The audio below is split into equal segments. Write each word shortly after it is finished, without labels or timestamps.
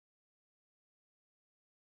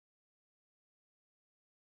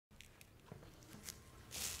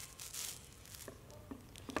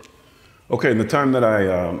Okay, in the time that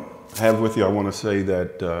I have with you, I want to say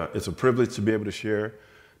that it's a privilege to be able to share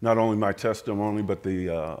not only my testimony, but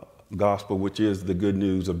the gospel, which is the good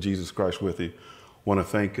news of Jesus Christ with you. I want to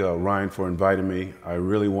thank Ryan for inviting me. I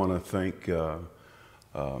really want to thank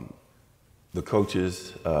the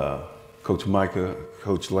coaches, Coach Micah,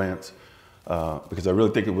 Coach Lance, because I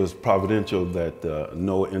really think it was providential that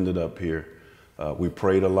Noah ended up here. We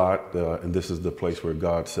prayed a lot, and this is the place where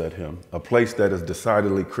God set him, a place that is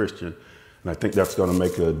decidedly Christian. And I think that's going to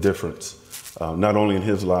make a difference, not only in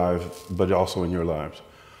his life, but also in your lives.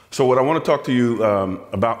 So what I want to talk to you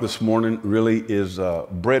about this morning really is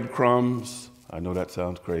breadcrumbs. I know that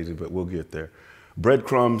sounds crazy, but we'll get there.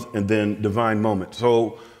 Breadcrumbs and then divine moments.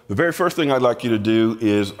 So the very first thing I'd like you to do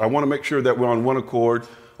is I want to make sure that we're on one accord.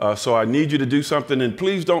 So I need you to do something, and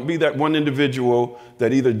please don't be that one individual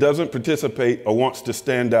that either doesn't participate or wants to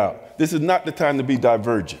stand out. This is not the time to be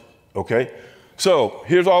divergent, okay? So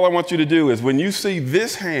here's all I want you to do is when you see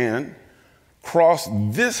this hand cross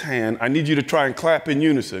this hand, I need you to try and clap in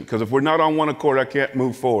unison, because if we're not on one accord, I can't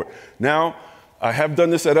move forward. Now, I have done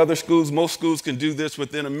this at other schools. Most schools can do this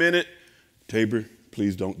within a minute. Tabor,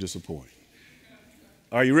 please don't disappoint.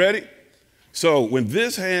 Are you ready? So when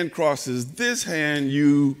this hand crosses this hand,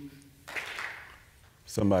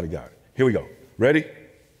 somebody got it. Here we go. Ready?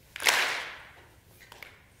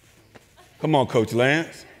 Come on, Coach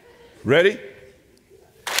Lance. Ready?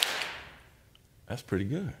 That's pretty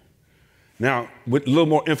good. Now, with a little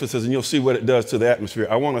more emphasis, and you'll see what it does to the atmosphere.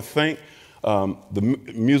 I want to thank the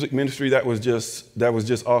music ministry. That was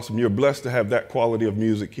just awesome. You're blessed to have that quality of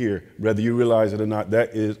music here, whether you realize it or not. That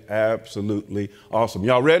is absolutely awesome.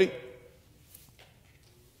 Y'all ready?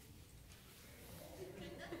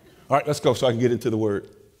 All right, let's go so I can get into the word.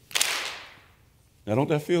 Now, don't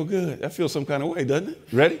that feel good? That feels some kind of way, doesn't it?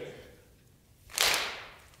 Ready?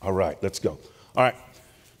 All right, let's go. All right.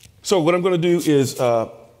 So what I'm going to do is,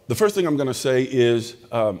 the first thing I'm going to say is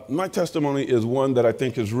my testimony is one that I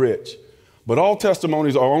think is rich, but all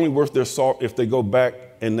testimonies are only worth their salt if they go back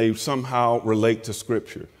and they somehow relate to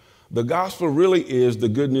Scripture. The gospel really is the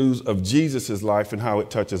good news of Jesus' life and how it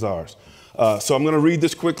touches ours. So I'm going to read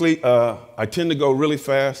this quickly. I tend to go really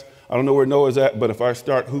fast. I don't know where Noah's at, but if I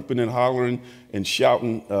start hooping and hollering and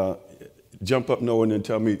shouting, jump up, Noah, and then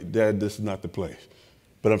tell me, Dad, this is not the place.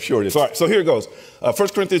 But I'm sure it is. All right, so here it goes. 1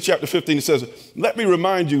 Corinthians chapter 15, it says, "Let me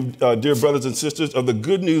remind you, dear brothers and sisters, of the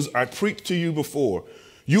good news I preached to you before.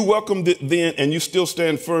 You welcomed it then, and you still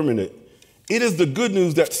stand firm in it. It is the good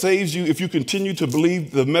news that saves you if you continue to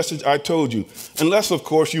believe the message I told you, unless, of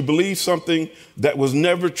course, you believe something that was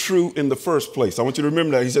never true in the first place." I want you to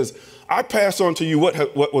remember that. He says, "I pass on to you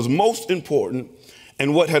what was most important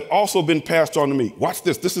and what had also been passed on to me." Watch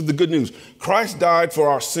this. This is the good news. Christ died for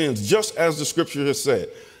our sins, just as the scripture has said.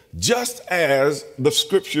 Just as the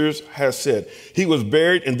scriptures has said. He was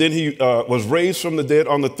buried, and then he was raised from the dead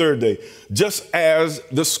on the third day, just as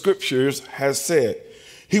the scriptures has said.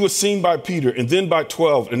 He was seen by Peter, and then by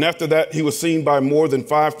 12, and after that he was seen by more than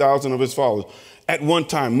 5,000 of his followers at one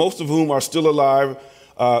time, most of whom are still alive,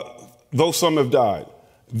 though some have died.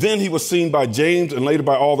 Then he was seen by James and later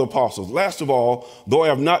by all the apostles. Last of all, as though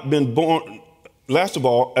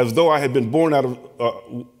I had been born out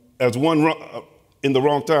of as one in the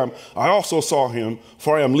wrong time, I also saw him,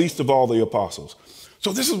 for I am least of all the apostles.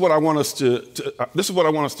 So this is what I want us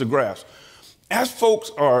to grasp. As folks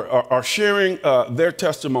are sharing their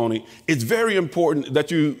testimony, it's very important that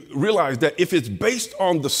you realize that if it's based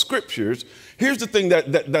on the scriptures, here's the thing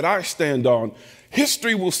that I stand on.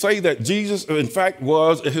 History will say that Jesus, in fact,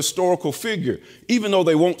 was a historical figure, even though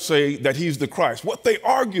they won't say that he's the Christ. What they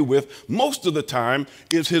argue with most of the time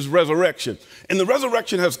is his resurrection. And the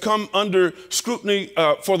resurrection has come under scrutiny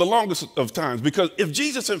for the longest of times, because if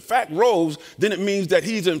Jesus, in fact, rose, then it means that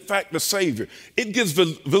he's, in fact, the Savior. It gives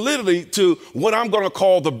validity to what I'm going to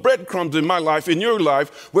call the breadcrumbs in my life, in your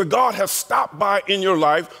life, where God has stopped by in your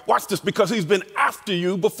life. Watch this, because he's been after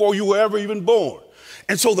you before you were ever even born.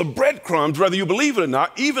 And so the breadcrumbs, whether you believe it or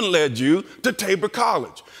not, even led you to Tabor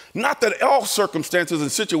College. Not that all circumstances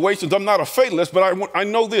and situations, I'm not a fatalist, but I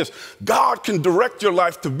know this. God can direct your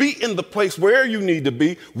life to be in the place where you need to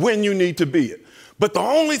be when you need to be it. But the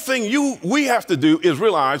only thing we have to do is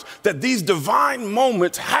realize that these divine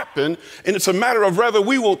moments happen, and it's a matter of whether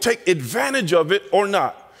we will take advantage of it or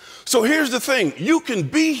not. So here's the thing. You can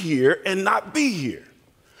be here and not be here.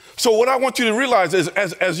 So what I want you to realize is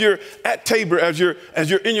as you're at Tabor, as you're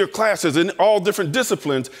in your classes in all different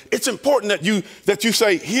disciplines, it's important that you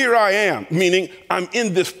say, here I am, meaning I'm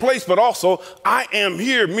in this place, but also I am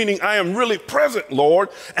here, meaning I am really present, Lord,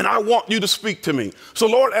 and I want you to speak to me. So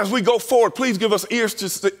Lord, as we go forward, please give us ears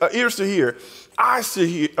to hear, eyes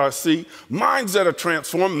see, minds that are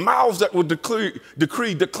transformed, mouths that will declare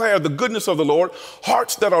the goodness of the Lord,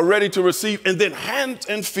 hearts that are ready to receive, and then hands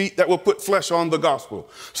and feet that will put flesh on the gospel.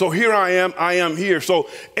 So here I am here. So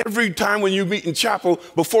every time when you meet in chapel,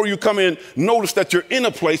 before you come in, notice that you're in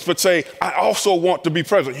a place, but say, I also want to be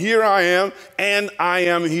present. Here I am, and I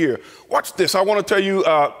am here. Watch this. I want to tell you,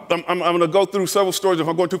 I'm going to go through several stories. If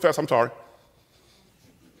I'm going too fast, I'm sorry.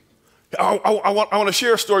 I want to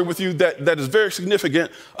share a story with you that is very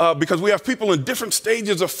significant because we have people in different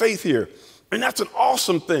stages of faith here. And that's an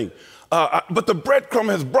awesome thing. But the breadcrumb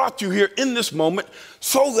has brought you here in this moment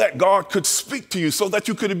so that God could speak to you, so that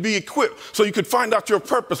you could be equipped, so you could find out your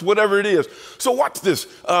purpose, whatever it is. So watch this.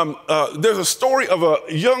 There's a story of a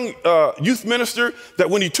young youth minister that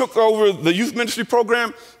when he took over the youth ministry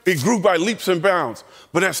program, it grew by leaps and bounds.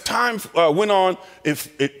 But as time went on,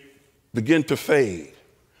 it began to fade.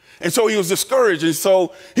 And so he was discouraged. And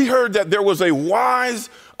so he heard that there was a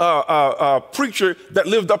wise preacher that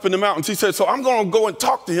lived up in the mountains. He said, so I'm going to go and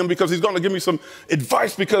talk to him because he's going to give me some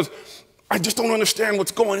advice because I just don't understand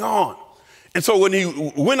what's going on. And so when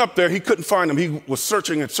he went up there, he couldn't find him. He was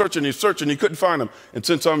searching and searching and searching. He couldn't find him. And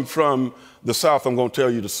since I'm from the South, I'm going to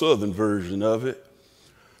tell you the Southern version of it.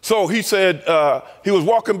 So he said he was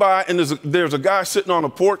walking by, and there's a guy sitting on a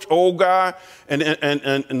porch, old guy, and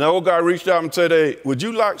the old guy reached out and said, hey, would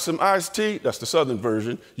you like some iced tea? That's the Southern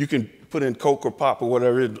version. You can put in Coke or Pop or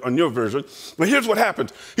whatever it is on your version. But here's what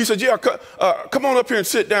happened. He said, yeah, come on up here and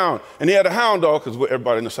sit down. And he had a hound dog, because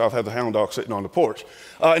everybody in the South has a hound dog sitting on the porch.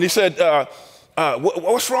 And he said,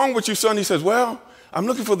 what's wrong with you, son? He says, well, I'm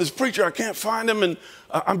looking for this preacher. I can't find him, and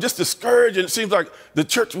I'm just discouraged. And it seems like the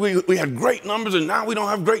church, we had great numbers, and now we don't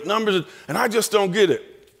have great numbers, and I just don't get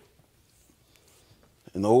it.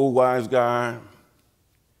 And the old wise guy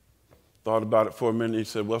thought about it for a minute. He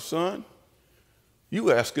said, well, son, you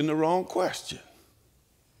asking the wrong question.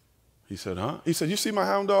 He said, huh? He said, you see my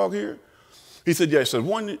hound dog here? He said, yeah. He said,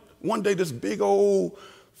 one day this big old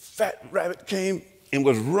fat rabbit came and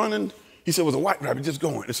was running. He said, it was a white rabbit just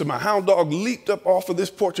going. And so my hound dog leaped up off of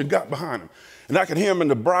this porch and got behind him. And I could hear him in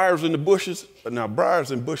the briars and the bushes. But now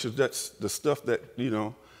briars and bushes, that's the stuff that,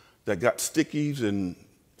 that got stickies and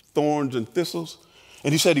thorns and thistles.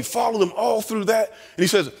 And he said he followed them all through that. And he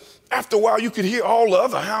says, after a while, you could hear all the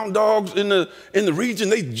other hound dogs in the region.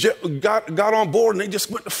 They got on board and they just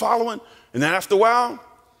went to following. And then after a while,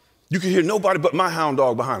 you could hear nobody but my hound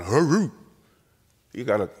dog behind him. You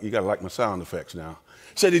gotta like my sound effects now.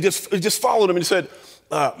 Said he just followed him, and he said,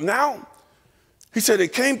 he said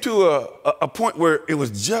it came to a point where it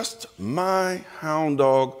was just my hound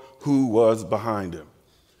dog who was behind him.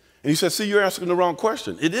 And he said, see, you're asking the wrong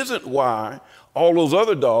question. It isn't why all those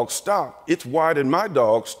other dogs stop. It's why did my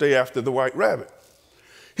dog stay after the white rabbit?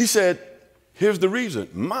 He said, here's the reason.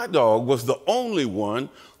 My dog was the only one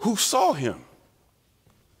who saw him.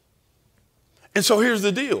 And so here's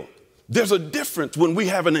the deal. There's a difference when we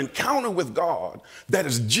have an encounter with God that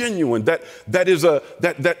is genuine,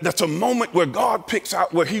 that's a moment where God picks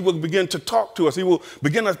out where he will begin to talk to us. He will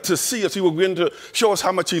begin to see us. He will begin to show us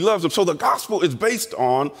how much he loves us. So the gospel is based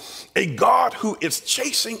on a God who is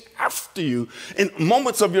chasing after you in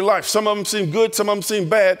moments of your life. Some of them seem good, some of them seem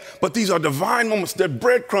bad, but these are divine moments. They're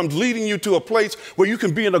breadcrumbs leading you to a place where you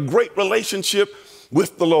can be in a great relationship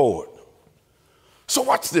with the Lord. So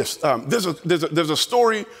watch this. There's a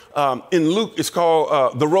story in Luke. It's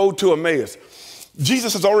called The Road to Emmaus.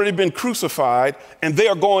 Jesus has already been crucified, and they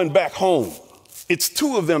are going back home. It's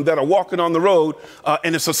two of them that are walking on the road,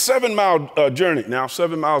 and it's a 7-mile journey. Now,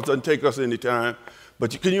 7 miles doesn't take us any time,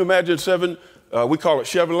 but can you imagine 7? We call it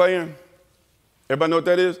Chevroleting. Everybody know what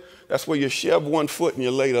that is? That's where you shove one foot and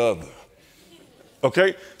you lay the other.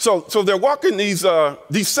 Okay, so they're walking these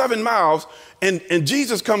 7 miles, and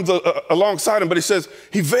Jesus comes alongside them, but he says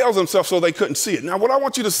he veils himself so they couldn't see it. Now, what I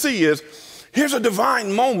want you to see is here's a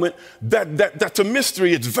divine moment that's a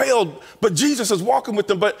mystery. It's veiled, but Jesus is walking with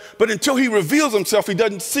them, but until he reveals himself, he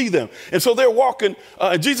doesn't see them. And so they're walking,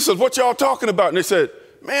 and Jesus says, what y'all talking about? And they said,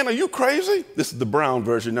 man, are you crazy? This is the Brown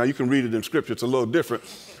version. Now, you can read it in Scripture. It's a little different.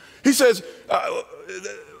 He says,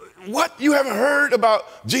 what? You haven't heard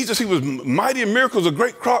about Jesus? He was mighty in miracles, a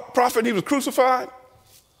great prophet. He was crucified.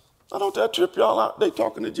 Why don't that trip y'all out? They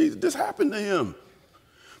talking to Jesus. This happened to him.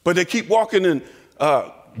 But they keep walking, and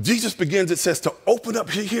Jesus begins, it says, to open up.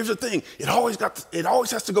 Here's the thing. It always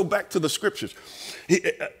has to go back to the Scriptures.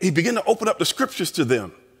 He began to open up the Scriptures to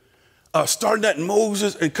them. starting at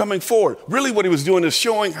Moses and coming forward. Really what he was doing is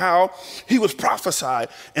showing how he was prophesied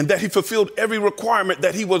and that he fulfilled every requirement,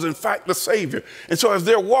 that he was in fact the Savior. And so as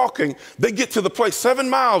they're walking, they get to the place 7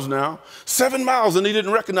 miles now, 7 miles, and he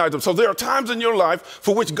didn't recognize them. So there are times in your life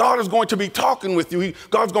for which God is going to be talking with you.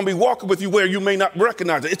 God's going to be walking with you where you may not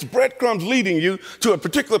recognize it. It's breadcrumbs leading you to a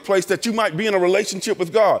particular place that you might be in a relationship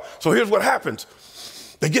with God. So here's what happens.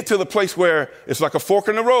 They get to the place where it's like a fork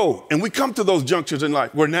in the road. And we come to those junctures in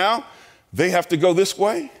life where now they have to go this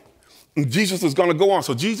way, and Jesus is going to go on.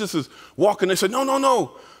 So Jesus is walking. They said,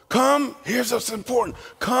 no. Come, here's what's important.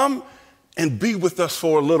 Come and be with us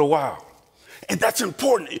for a little while. And that's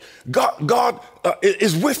important. God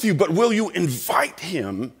is with you, but will you invite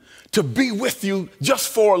him to be with you just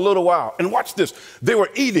for a little while? And watch this. They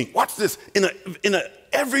were eating. Watch this. In a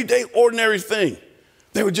everyday, ordinary thing.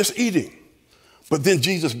 They were just eating. But then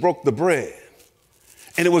Jesus broke the bread.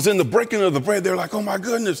 And it was in the breaking of the bread, they're like, oh my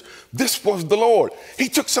goodness, this was the Lord. He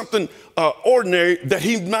took something ordinary that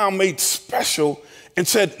he now made special and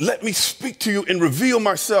said, let me speak to you and reveal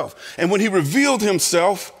myself. And when he revealed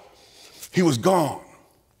himself, he was gone.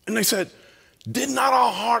 And they said, did not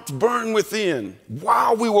our hearts burn within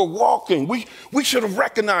while we were walking? We should have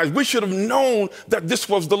recognized, we should have known that this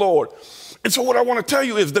was the Lord. And so what I want to tell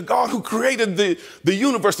you is the God who created the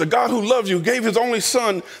universe, the God who loves you, gave his only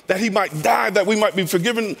son that he might die, that we might be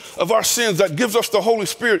forgiven of our sins, that gives us the Holy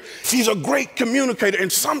Spirit. He's a great communicator.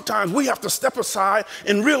 And sometimes we have to step aside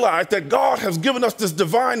and realize that God has given us this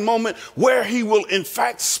divine moment where he will in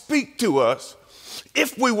fact speak to us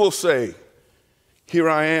if we will say, here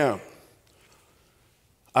I am.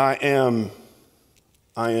 I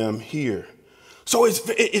am here. So it's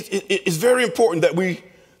very important that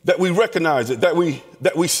we recognize it, that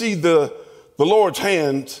we see the Lord's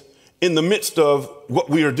hands in the midst of what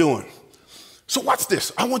we are doing. So watch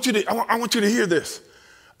this. I want you to hear this.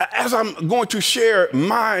 As I'm going to share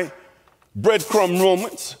my breadcrumb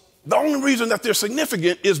moments, the only reason that they're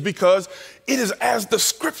significant is because it is as the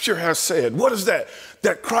scripture has said. What is that?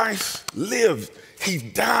 That Christ lived. He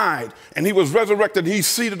died and he was resurrected. He's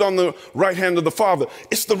seated on the right hand of the Father.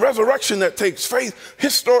 It's the resurrection that takes faith.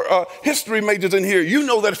 History majors in here. You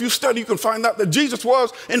know that if you study, you can find out that Jesus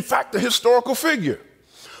was, in fact, a historical figure.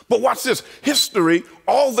 But watch this. History,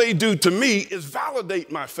 all they do to me is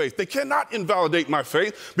validate my faith. They cannot invalidate my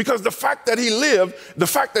faith because the fact that he lived, the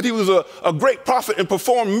fact that he was a great prophet and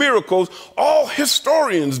performed miracles, all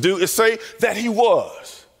historians do is say that he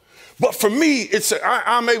was. But for me,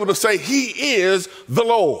 I'm able to say he is the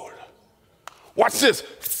Lord. Watch this.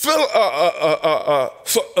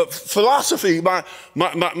 Philosophy, my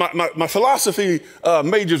philosophy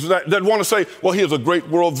majors that want to say, well, he has a great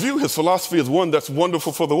worldview. His philosophy is one that's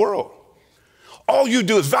wonderful for the world. All you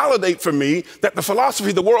do is validate for me that the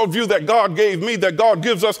philosophy, the worldview that God gave me, that God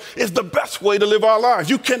gives us, is the best way to live our lives.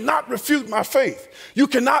 You cannot refute my faith. You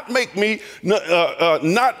cannot make me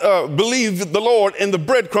not believe the Lord and the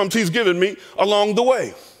breadcrumbs he's given me along the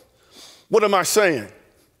way. What am I saying?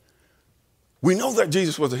 We know that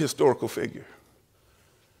Jesus was a historical figure.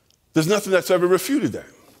 There's nothing that's ever refuted that.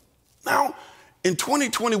 Now, in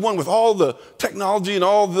 2021, with all the technology and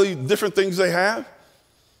all the different things they have,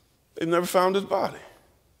 they've never found his body.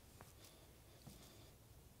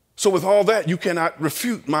 So with all that, you cannot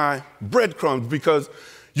refute my breadcrumbs because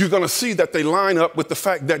you're going to see that they line up with the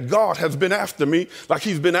fact that God has been after me like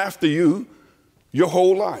he's been after you your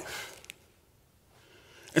whole life.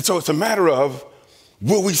 And so it's a matter of,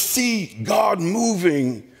 will we see God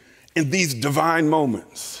moving in these divine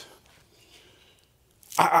moments?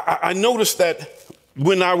 I noticed that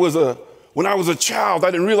when I was a child,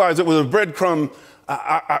 I didn't realize it was a breadcrumb.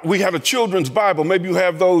 We had a children's Bible. Maybe you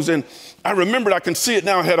have those. And I remembered, I can see it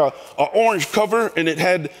now. It had an orange cover and it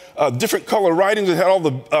had different color writings. It had all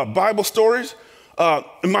the Bible stories.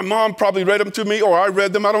 And my mom probably read them to me or I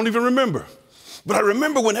read them. I don't even remember. But I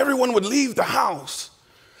remember when everyone would leave the house,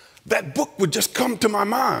 that book would just come to my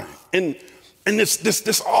mind. And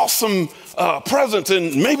this awesome presence.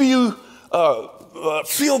 And maybe you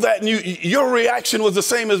feel that and your reaction was the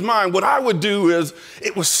same as mine. What I would do is,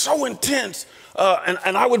 it was so intense.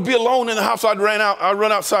 And I would be alone in the house. I'd run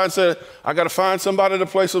outside and say, I got to find somebody to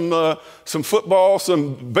play some football,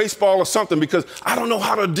 some baseball or something, because I don't know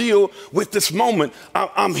how to deal with this moment.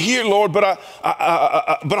 I'm here, Lord, but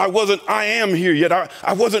I am here yet.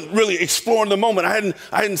 I wasn't really exploring the moment. I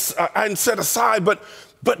hadn't set aside, but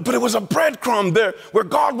it was a breadcrumb there where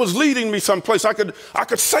God was leading me someplace. I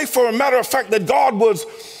could say for a matter of fact that God was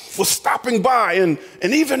was stopping by. And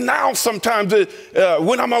even now, sometimes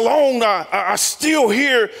when I'm alone, I still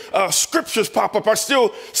hear scriptures pop up. I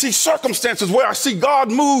still see circumstances where I see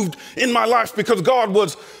God moved in my life because God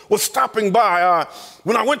was stopping by.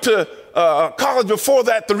 When I went to college before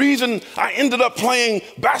that, the reason I ended up playing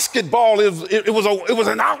basketball is it was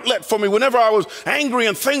an outlet for me. Whenever I was angry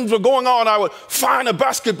and things were going on, I would find a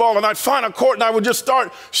basketball and I'd find a court and I would just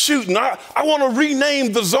start shooting. I want to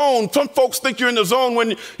rename the zone. Some folks think you're in the zone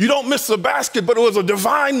when you don't miss the basket, but it was a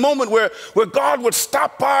divine moment where God would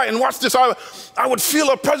stop by and watch this. I would feel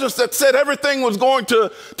a presence that said everything was going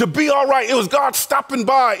to be all right. It was God stopping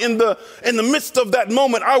by in the midst of that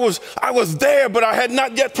moment. I was there, but I had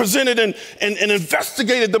not yet presented and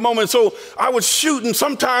investigated the moment. So I would shoot, and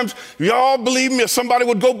sometimes, y'all believe me, if somebody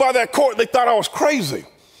would go by that court, they thought I was crazy.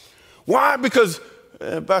 Why? Because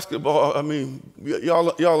basketball, I mean,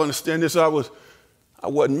 y'all understand this, I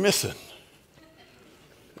wasn't missing.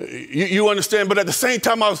 You understand? But at the same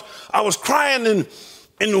time, I was crying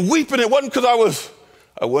and weeping. It wasn't because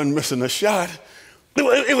I wasn't missing a shot.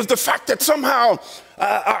 It was the fact that somehow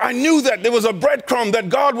I knew that there was a breadcrumb that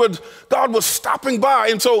God was stopping by.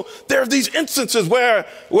 And so there are these instances where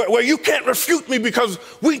you can't refute me because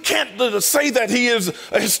we can't say that he is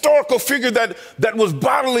a historical figure that was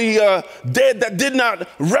bodily dead, that did not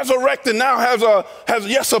resurrect and now has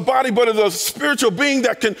a body, but is a spiritual being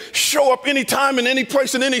that can show up anytime in any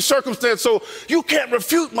place in any circumstance. So you can't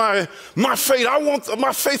refute my faith. I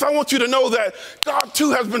want you to know that God too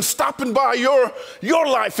has been stopping by your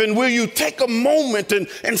life. And will you take a moment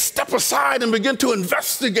and step aside and begin to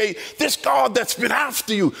investigate this God that's been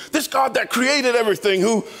after you, this God that created everything,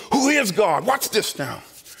 who is God? Watch this now.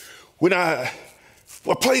 When I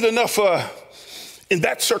played enough in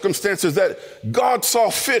that circumstances that God saw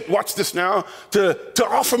fit, watch this now, to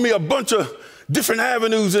offer me a bunch of different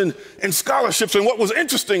avenues and scholarships. And what was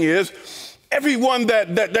interesting is everyone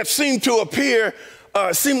that seemed to appear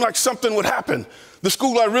seemed like something would happen. The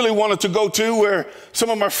school I really wanted to go to, where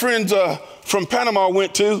some of my friends from Panama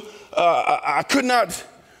went to, I could not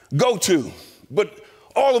go to. But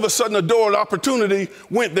all of a sudden, a door of opportunity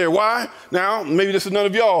went there. Why? Now, maybe this is none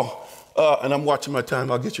of y'all, and I'm watching my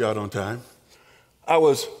time. I'll get you out on time. I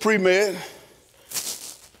was pre-med,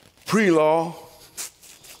 pre-law,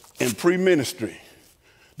 and pre-ministry.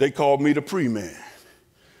 They called me the pre-man.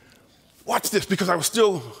 Watch this, because I was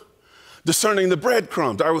still discerning the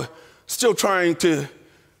breadcrumbs. I was still trying to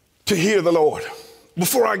hear the Lord.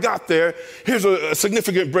 Before I got there, here's a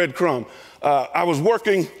significant breadcrumb. I was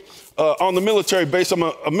working on the military base. I'm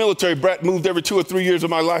a military brat, moved every 2 or 3 years of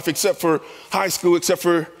my life, except for high school, except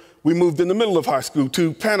for we moved in the middle of high school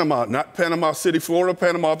to Panama, not Panama City, Florida,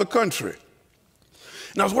 Panama, the country.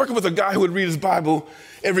 And I was working with a guy who would read his Bible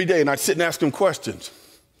every day, and I'd sit and ask him questions.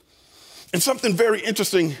 And something very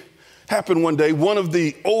interesting happened one day. One of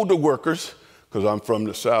the older workers, because I'm from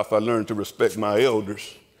the South, I learned to respect my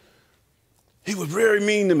elders. He was very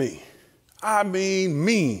mean to me. I mean,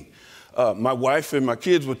 mean. My wife and my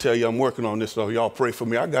kids would tell you I'm working on this, so y'all pray for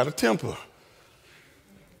me. I got a temper.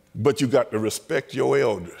 But you got to respect your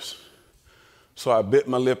elders. So I bit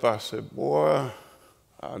my lip. I said, boy,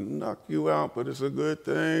 I'll knock you out, but it's a good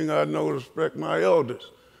thing I know to respect my elders.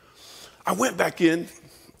 I went back in,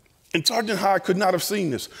 and Sergeant High could not have seen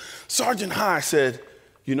this. Sergeant High said,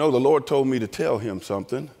 you know, the Lord told me to tell him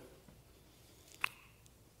something.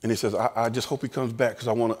 And he says, I just hope he comes back because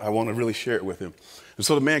I want to really share it with him. And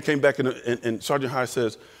so the man came back and Sergeant High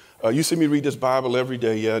says, you see me read this Bible every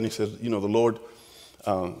day, yeah? And he says, you know, the Lord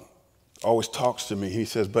always talks to me. He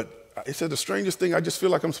says, but he said, the strangest thing, I just feel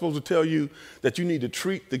like I'm supposed to tell you that you need to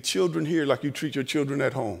treat the children here like you treat your children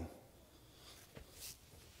at home.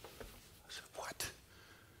 I said, what?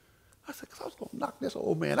 I said, because I was going to knock this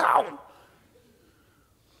old man out.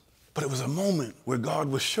 But it was a moment where God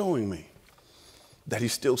was showing me that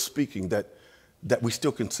he's still speaking, that we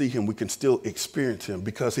still can see him, we can still experience him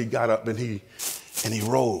because he got up and he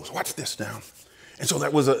rose. Watch this now. And so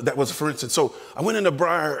that was for instance. So I went into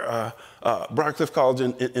Briarcliff College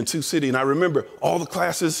in Sioux City, and I remember all the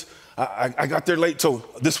classes. I got there late, so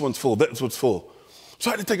this one's full, this one's full.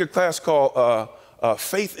 So I had to take a class called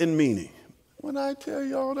Faith and Meaning. When I tell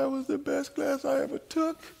y'all that was the best class I ever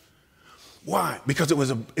took. Why? Because it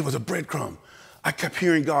was a breadcrumb. I kept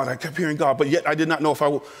hearing God, but yet I did not know if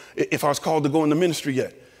I was called to go into ministry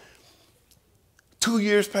yet. 2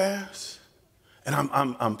 years passed, and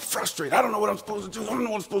I'm frustrated. I don't know what I'm supposed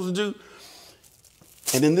to do.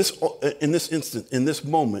 And in this instant, in this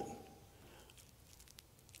moment,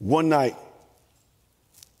 one night,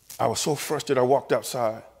 I was so frustrated, I walked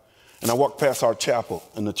outside, and I walked past our chapel,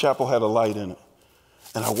 and the chapel had a light in it.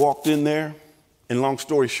 And I walked in there, And long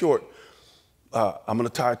story short, I'm going to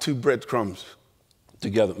tie 2 breadcrumbs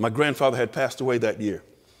together. My grandfather had passed away that year.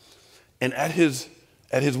 And at his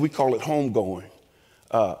we call it homegoing,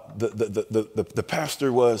 the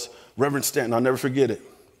pastor was Reverend Stanton. I'll never forget it.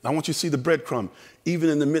 I want you to see the breadcrumb, even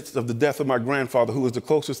in the midst of the death of my grandfather, who was the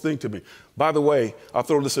closest thing to me. By the way, I'll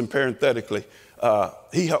throw this in parenthetically.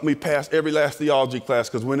 He helped me pass every last theology class,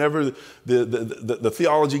 because whenever the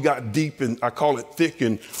theology got deep, and I call it thick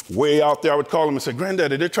and way out there, I would call him and say,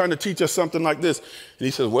 "Granddaddy, they're trying to teach us something like this." And he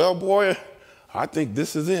says, "Well, boy, I think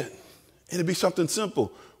this is it." And it'd be something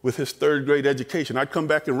simple with his 3rd grade education. I'd come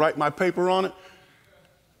back and write my paper on it.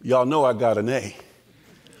 Y'all know I got an A.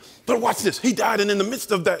 But watch this. He died, and in the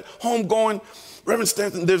midst of that homegoing, Reverend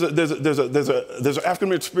Stanton, there's an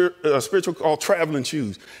African spiritual called Traveling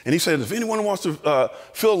Shoes. And he said, if anyone wants to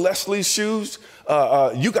fill Leslie's shoes,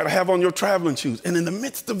 you got to have on your traveling shoes. And in the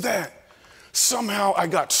midst of that, somehow I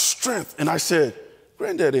got strength. And I said,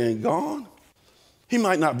 Granddaddy ain't gone. He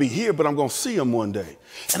might not be here, but I'm going to see him one day.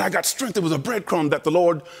 And I got strength. It was a breadcrumb that the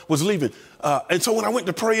Lord was leaving. And so when I went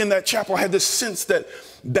to pray in that chapel, I had this sense that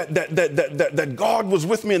God was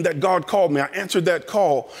with me and that God called me. I answered that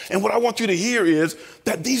call. And what I want you to hear is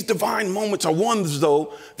that these divine moments are ones,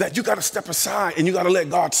 though, that you got to step aside and you got to let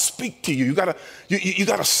God speak to you. You got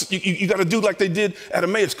to do like they did at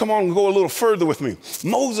Emmaus. Come on and go a little further with me.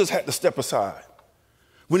 Moses had to step aside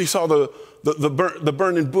when he saw the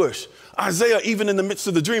burning bush. Isaiah, even in the midst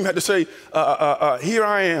of the dream, had to say, here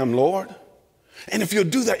I am, Lord. And if you'll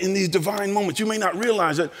do that in these divine moments, you may not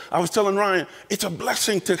realize it. I was telling Ryan, it's a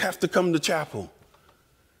blessing to have to come to chapel.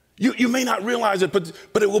 You may not realize it, but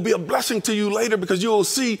it will be a blessing to you later, because you will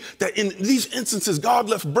see that in these instances, God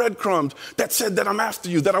left breadcrumbs that said that I'm after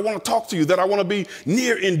you, that I want to talk to you, that I want to be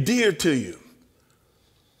near and dear to you.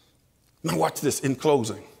 Now watch this in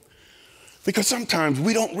closing. Because sometimes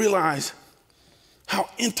we don't realize how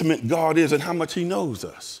intimate God is and how much he knows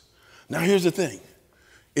us. Now here's the thing.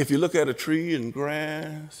 If you look at a tree and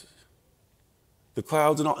grass, the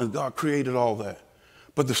clouds and all, and God created all that.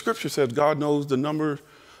 But the scripture says God knows the number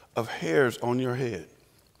of hairs on your head.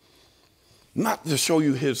 Not to show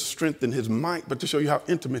you his strength and his might, but to show you how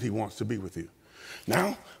intimate he wants to be with you.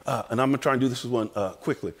 Now, and I'm going to try and do this one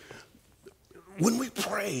quickly. When we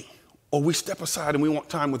pray or we step aside and we want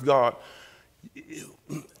time with God,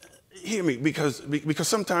 hear me, because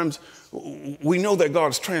sometimes we know that God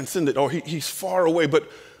is transcendent or he's far away, but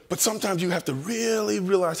sometimes you have to really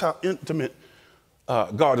realize how intimate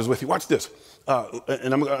God is with you. Watch this.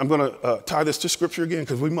 And I'm going to tie this to scripture again,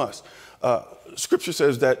 because we must. Scripture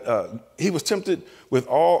says that he was tempted with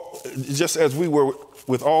all, just as we were,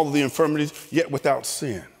 with all of the infirmities, yet without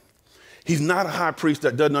sin. He's not a high priest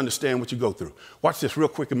that doesn't understand what you go through. Watch this real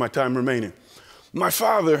quick in my time remaining. My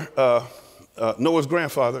father, Noah's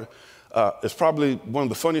grandfather, is probably one of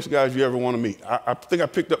the funniest guys you ever want to meet. I think I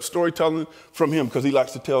picked up storytelling from him because he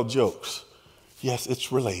likes to tell jokes. Yes,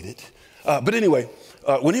 it's related. But anyway,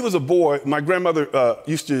 when he was a boy, my grandmother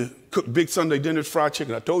used to cook big Sunday dinners, fried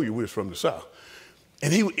chicken. I told you we was from the South.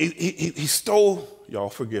 And he stole, y'all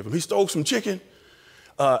forgive him, he stole some chicken.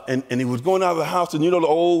 And he was going out of the house, and you know the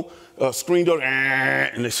old screen door,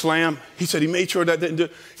 and they slam. He said he made sure that didn't do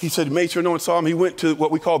it. He said he made sure no one saw him. He went to what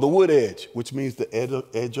we call the wood edge, which means the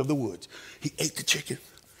edge of the woods. He ate the chicken,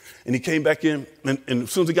 and he came back in, and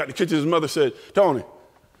as soon as he got to the kitchen, his mother said, Tony,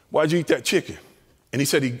 why'd you eat that chicken? And he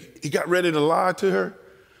said he got ready to lie to her,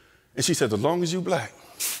 and she said, as long as you black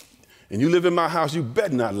and you live in my house, you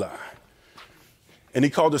better not lie. And he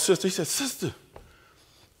called his sister. He said, sister,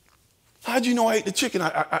 how'd you know I ate the chicken?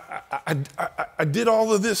 I did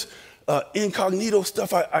all of this incognito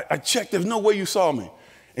stuff. I checked. There's no way you saw me.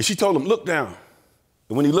 And she told him, look down.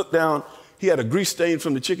 And when he looked down, he had a grease stain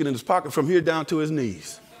from the chicken in his pocket from here down to his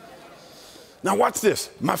knees. Now watch this.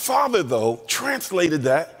 My father, though, translated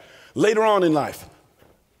that later on in life.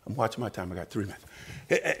 I'm watching my time. I got 3 minutes.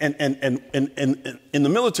 And in the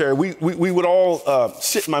military, we would all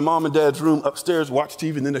sit in my mom and dad's room upstairs, watch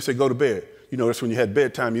TV, and then they say, go to bed. You know, that's when you had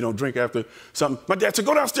bedtime. You don't drink after something. My dad said,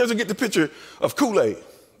 go downstairs and get the picture of Kool-Aid.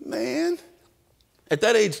 Man, at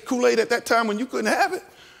that age, Kool-Aid at that time when you couldn't have it.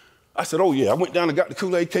 I said, oh, yeah. I went down and got the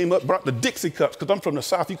Kool-Aid, came up, brought the Dixie cups, because I'm from the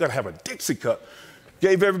South. You got to have a Dixie cup.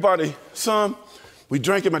 Gave everybody some. We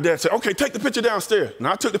drank it. My dad said, okay, take the picture downstairs. And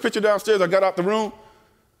I took the picture downstairs. I got out the room.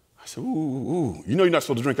 I said, ooh, you know you're not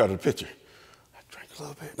supposed to drink out of the pitcher. I drank a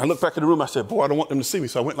little bit. And I looked back in the room. I said, boy, I don't want them to see me.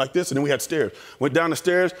 So I went like this, and then we had stairs. Went down the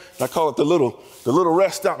stairs, and I call it the little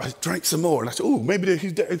rest stop. I drank some more. And I said, ooh, maybe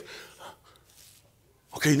he's there.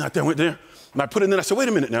 Okay, he's not there. Went there. And I put it in there. I said, wait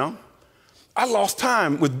a minute now. I lost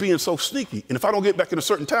time with being so sneaky. And if I don't get back in a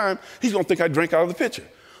certain time, he's going to think I drank out of the pitcher.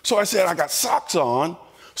 So I said, I got socks on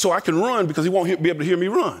so I can run because he won't be able to hear me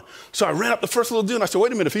run. So I ran up the first little deal and I said,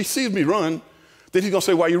 wait a minute, if he sees me run, then he's going to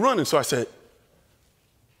say, why are you running? So I said,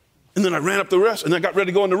 and then I ran up the rest and I got ready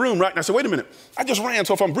to go in the room, right? And I said, wait a minute, I just ran.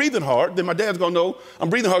 So if I'm breathing hard, then my dad's going to know I'm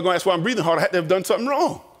breathing hard, going to ask why I'm breathing hard. I had to have done something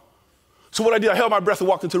wrong. So what I did, I held my breath and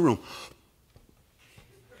walked into the room.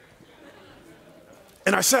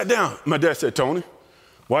 And I sat down. My dad said, Tony,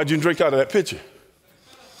 why'd you drink out of that pitcher?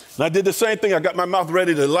 And I did the same thing. I got my mouth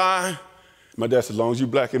ready to lie. My dad said, as long as you're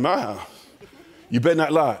black in my house, you better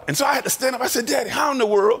not lie. And so I had to stand up. I said, Daddy, how in the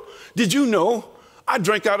world did you know I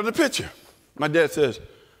drank out of the pitcher? My dad says,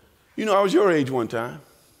 you know, I was your age one time.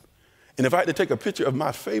 And if I had to take a picture of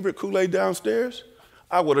my favorite Kool-Aid downstairs,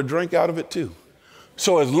 I would have drank out of it too.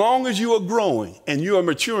 So as long as you are growing and you are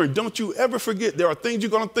maturing, don't you ever forget there are things you're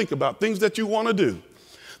going to think about, things that you want to do,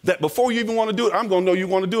 that before you even want to do it, I'm going to know you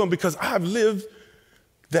want to do them because I've lived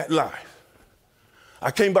that life. I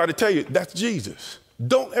came by to tell you that's Jesus.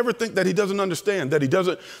 Don't ever think that he doesn't understand, that he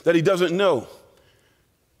doesn't know.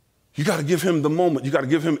 You got to give him the moment. You got to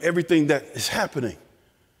give him everything that is happening.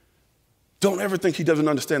 Don't ever think he doesn't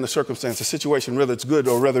understand the circumstance, the situation, whether it's good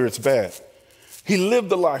or whether it's bad. He lived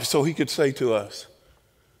the life so he could say to us,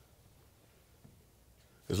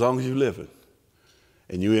 as long as you live it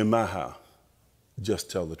and you're in my house, just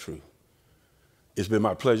tell the truth. It's been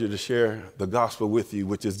my pleasure to share the gospel with you,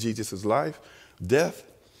 which is Jesus' life, death,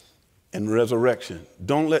 and resurrection.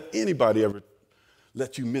 Don't let anybody ever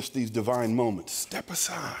let you miss these divine moments. Step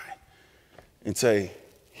aside and say,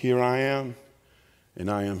 here I am, and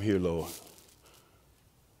I am here, Lord.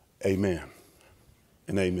 Amen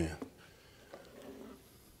and amen.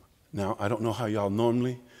 Now, I don't know how y'all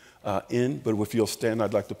normally end, but if you'll stand,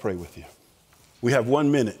 I'd like to pray with you. We have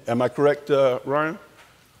 1 minute. Am I correct, Ryan?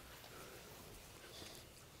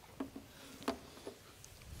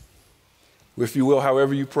 If you will,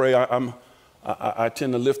 however you pray, I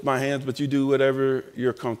tend to lift my hands, but you do whatever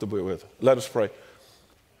you're comfortable with. Let us pray.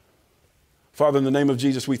 Father, in the name of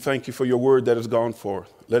Jesus, we thank you for your word that has gone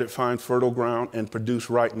forth. Let it find fertile ground and produce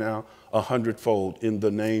right now 100-fold in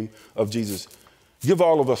the name of Jesus. Give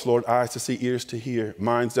all of us, Lord, eyes to see, ears to hear,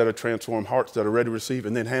 minds that are transformed, hearts that are ready to receive,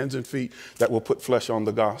 and then hands and feet that will put flesh on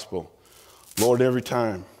the gospel. Lord, every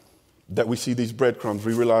time that we see these breadcrumbs,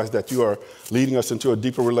 we realize that you are leading us into a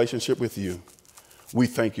deeper relationship with you. We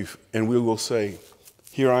thank you, and we will say,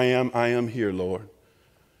 here I am here, Lord.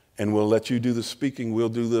 And we'll let you do the speaking, we'll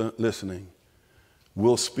do the listening.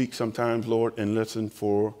 We'll speak sometimes, Lord, and listen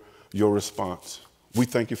for your response. We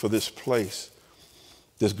thank you for this place,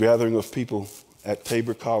 this gathering of people at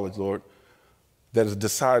Tabor College, Lord, that is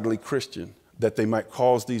decidedly Christian, that they might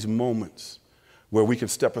cause these moments where we can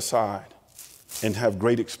step aside and have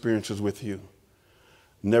great experiences with you.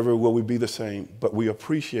 Never will we be the same, but we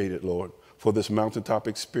appreciate it, Lord, for this mountaintop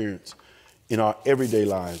experience in our everyday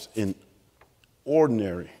lives, in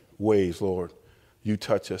ordinary ways, Lord. You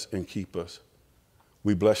touch us and keep us.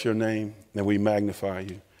 We bless your name and we magnify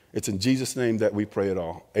you. It's in Jesus' name that we pray it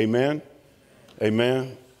all. Amen.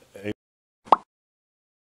 Amen.